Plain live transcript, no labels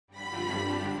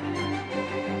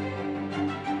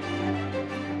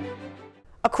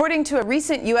According to a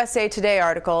recent USA Today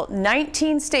article,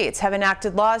 19 states have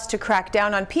enacted laws to crack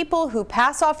down on people who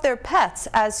pass off their pets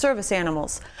as service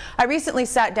animals. I recently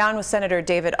sat down with Senator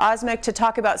David Osmek to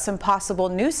talk about some possible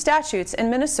new statutes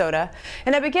in Minnesota,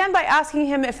 and I began by asking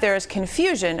him if there is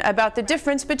confusion about the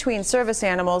difference between service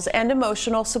animals and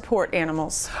emotional support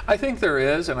animals. I think there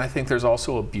is, and I think there's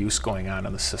also abuse going on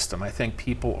in the system. I think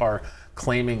people are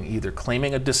either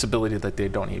claiming a disability that they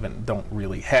don't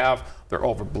really have, they're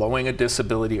overblowing a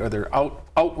disability, or they're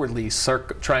outwardly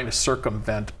trying to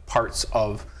circumvent parts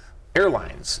of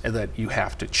airlines that you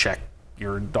have to check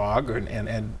your dog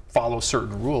and follow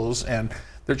certain rules, and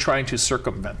they're trying to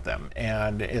circumvent them.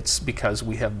 And it's because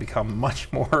we have become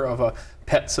much more of a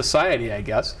pet society, I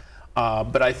guess.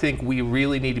 But I think we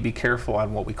really need to be careful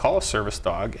on what we call a service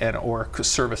dog or a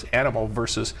service animal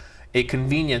versus a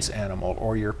convenience animal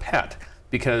or your pet,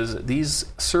 because these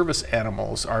service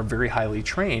animals are very highly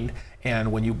trained,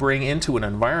 and when you bring into an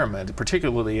environment,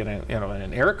 particularly in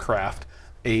an aircraft,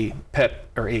 a pet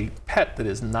that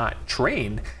is not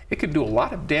trained, it can do a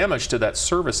lot of damage to that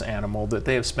service animal that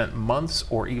they have spent months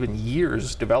or even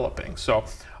years developing. So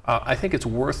I think it's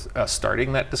worth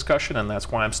starting that discussion, and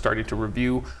that's why I'm starting to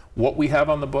review what we have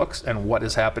on the books and what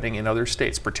is happening in other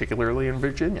states, particularly in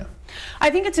Virginia. I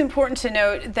think it's important to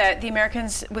note that the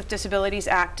Americans with Disabilities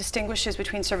Act distinguishes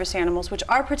between service animals, which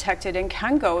are protected and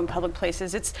can go in public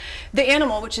places. It's the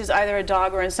animal, which is either a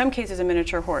dog or in some cases a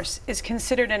miniature horse, is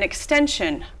considered an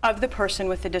extension of the person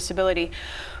with the disability.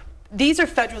 These are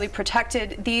federally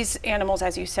protected. These animals,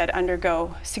 as you said,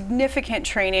 undergo significant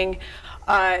training.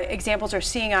 Examples are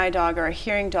seeing eye dog or a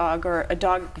hearing dog or a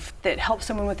dog that helps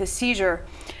someone with a seizure.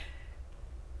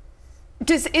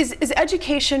 Is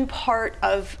education part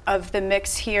of the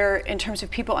mix here in terms of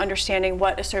people understanding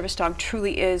what a service dog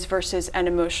truly is versus an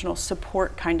emotional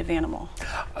support kind of animal?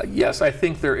 Yes, I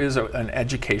think there is an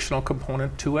educational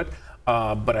component to it,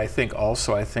 but I think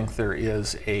there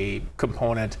is a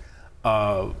component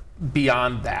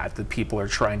beyond that people are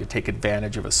trying to take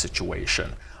advantage of a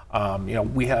situation.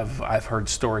 I've heard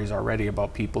stories already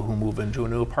about people who move into a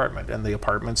new apartment and the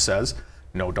apartment says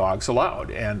no dogs allowed,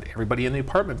 and everybody in the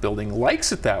apartment building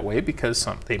likes it that way because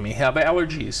they may have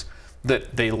allergies,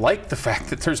 that they like the fact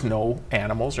that there's no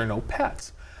animals or no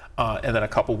pets. And then a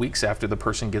couple weeks after the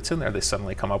person gets in there, they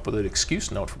suddenly come up with an excuse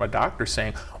note from a doctor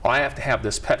saying, well, I have to have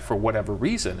this pet for whatever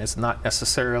reason. It's not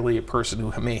necessarily a person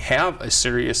who may have a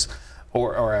serious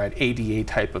or an ADA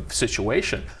type of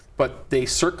situation, but they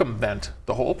circumvent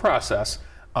the whole process,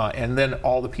 and then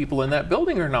all the people in that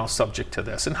building are now subject to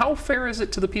this. And how fair is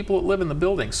it to the people that live in the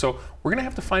building? So we're going to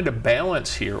have to find a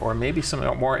balance here, or maybe some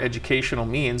more educational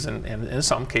means, and in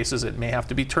some cases it may have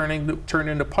to be turned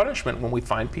into punishment when we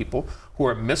find people who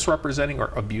are misrepresenting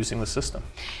or abusing the system.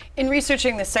 In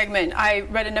researching this segment, I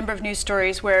read a number of news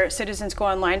stories where citizens go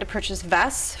online to purchase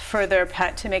vests for their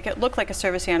pet to make it look like a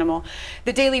service animal.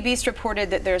 The Daily Beast reported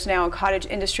that there's now a cottage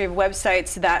industry of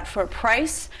websites that for a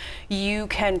price you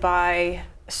can buy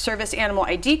service animal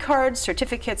ID cards,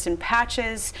 certificates, and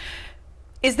patches.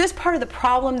 Is this part of the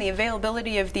problem, the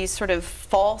availability of these sort of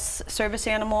false service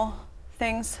animal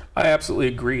things? I absolutely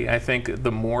agree. I think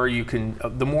the more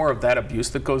of that abuse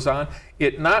that goes on,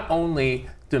 it not only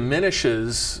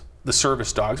diminishes the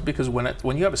service dogs, because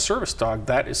when you have a service dog,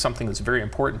 that is something that's very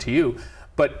important to you,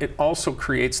 but it also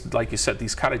creates, like you said,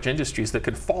 these cottage industries that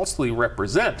could falsely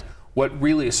represent what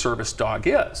really a service dog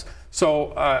is.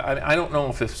 So I don't know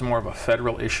if it's more of a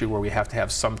federal issue where we have to have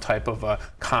some type of a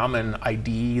common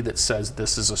ID that says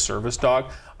this is a service dog.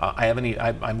 I'm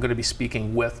going to be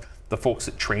speaking with the folks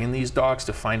that train these dogs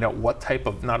to find out what type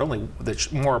of, not only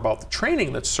more about the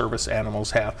training that service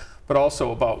animals have, but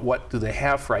also about what do they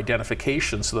have for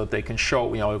identification so that they can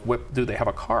show, do they have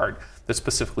a card that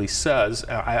specifically says,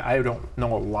 I don't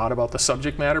know a lot about the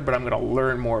subject matter, but I'm going to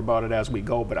learn more about it as we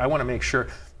go. But I want to make sure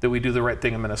that we do the right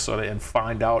thing in Minnesota and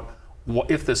find out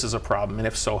if this is a problem, and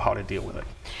if so, how to deal with it.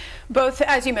 Both,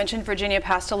 as you mentioned, Virginia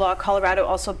passed a law, Colorado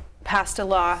also passed a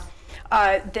law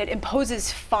that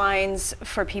imposes fines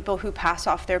for people who pass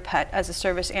off their pet as a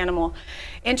service animal.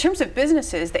 In terms of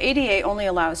businesses, the ADA only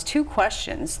allows 2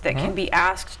 questions that can be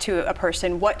asked to a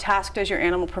person. What task does your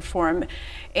animal perform?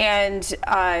 And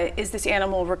is this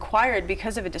animal required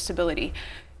because of a disability?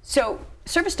 So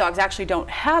service dogs actually don't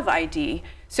have ID.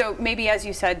 So maybe, as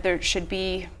you said, there should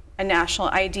be a national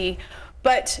ID,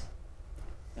 but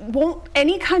won't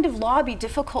any kind of law be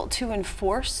difficult to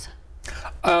enforce?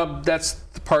 That's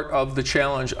part of the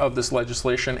challenge of this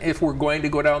legislation. If we're going to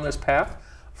go down this path,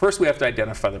 first we have to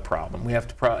identify the problem. We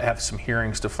have to have some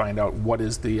hearings to find out what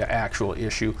is the actual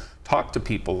issue, talk to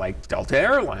people like Delta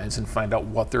Airlines and find out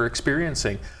what they're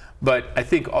experiencing. But I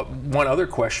think one other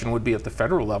question would be at the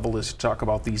federal level is to talk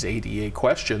about these ADA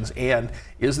questions, and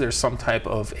is there some type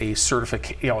of a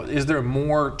certification, is there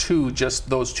more to just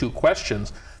those two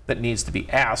questions that needs to be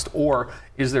asked, or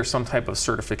is there some type of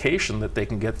certification that they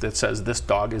can get that says this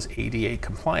dog is ADA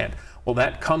compliant? Well,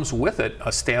 that comes with it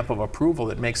a stamp of approval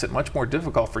that makes it much more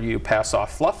difficult for you to pass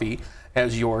off Fluffy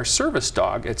as your service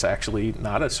dog. It's actually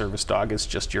not a service dog, it's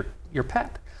just your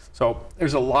pet. So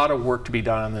there's a lot of work to be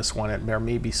done on this one, and there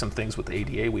may be some things with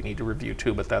ADA we need to review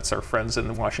too, but that's our friends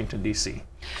in Washington, D.C.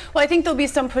 Well, I think there'll be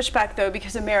some pushback though,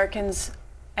 because Americans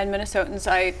and Minnesotans,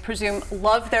 I presume,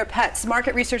 love their pets.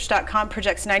 MarketResearch.com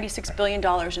projects $96 billion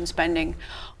in spending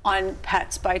on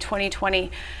pets by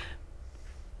 2020.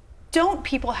 Don't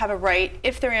people have a right,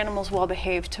 if their animal's well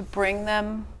behaved, to bring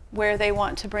them where they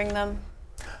want to bring them?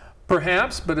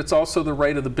 Perhaps, but it's also the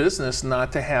right of the business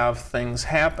not to have things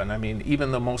happen. I mean,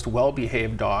 even the most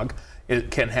well-behaved dog,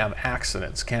 it can have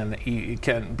accidents, it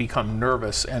can become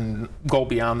nervous and go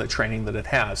beyond the training that it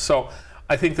has. So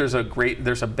I think there's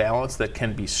a balance that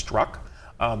can be struck.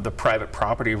 The private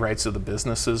property rights of the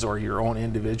businesses or your own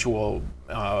individual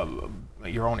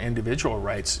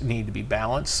rights need to be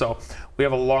balanced. So we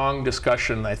have a long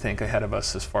discussion, I think, ahead of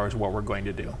us as far as what we're going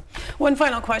to do. One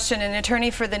final question. An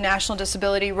attorney for the National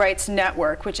Disability Rights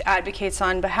Network, which advocates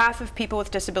on behalf of people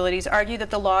with disabilities, argued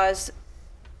that the laws,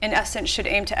 in essence, should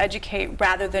aim to educate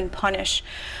rather than punish.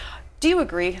 Do you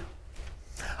agree?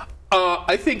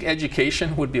 I think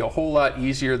education would be a whole lot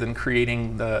easier than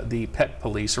creating the pet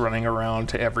police running around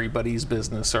to everybody's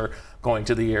business or going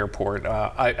to the airport.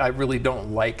 I really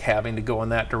don't like having to go in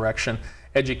that direction.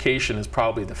 Education is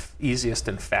probably the easiest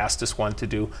and fastest one to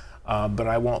do, but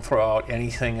I won't throw out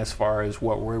anything as far as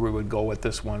where we would go with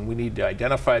this one. We need to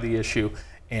identify the issue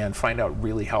and find out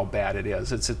really how bad it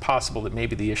is. It's possible that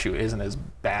maybe the issue isn't as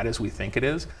bad as we think it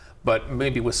is, but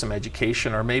maybe with some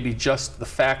education or maybe just the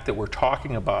fact that we're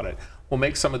talking about it will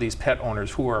make some of these pet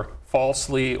owners who are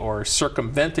falsely or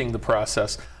circumventing the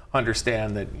process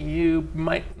understand that you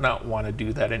might not want to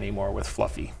do that anymore with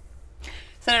Fluffy.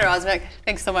 Senator Osmek,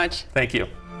 thanks so much. Thank you.